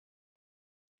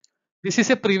This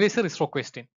is a previous Isro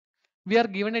question. We are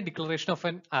given a declaration of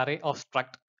an array of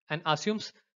struct and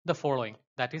assumes the following,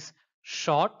 that is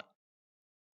short,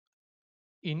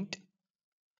 int,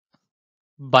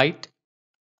 byte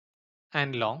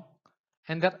and long,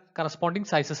 and their corresponding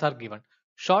sizes are given.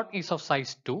 Short is of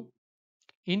size 2,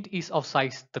 int is of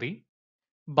size 3,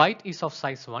 byte is of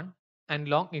size 1 and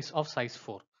long is of size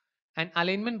 4. And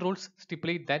alignment rules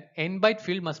stipulate that n-byte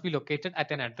field must be located at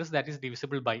an address that is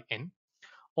divisible by n.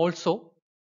 Also,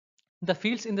 the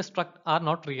fields in the struct are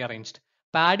not rearranged.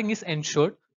 Padding is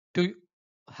ensured to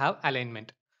have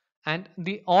alignment, and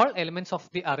the all elements of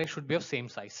the array should be of same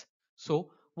size.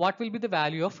 So what will be the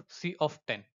value of C of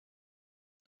 10?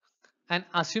 And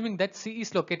assuming that C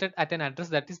is located at an address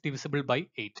that is divisible by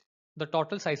 8, the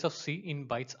total size of C in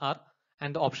bytes are,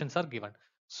 and the options are given.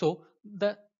 So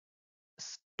the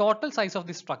total size of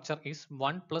this structure is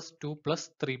 1 plus 2 plus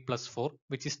 3 plus 4,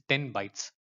 which is 10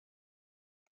 bytes.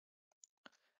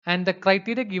 And the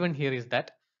criteria given here is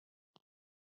that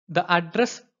the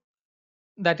address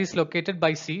that is located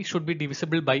by C should be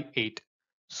divisible by 8.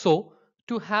 So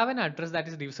to have an address that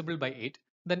is divisible by 8,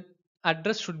 then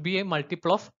address should be a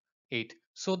multiple of 8.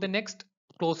 So the next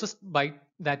closest byte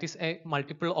that is a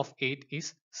multiple of 8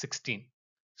 is 16.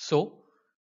 So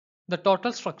the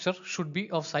total structure should be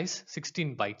of size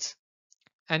 16 bytes.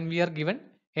 And we are given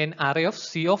an array of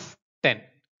C of 10.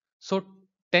 So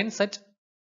 10 such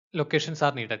locations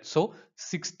are needed. So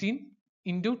 16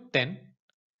 into 10,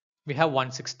 we have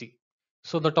 160.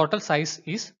 So the total size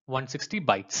is 160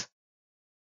 bytes.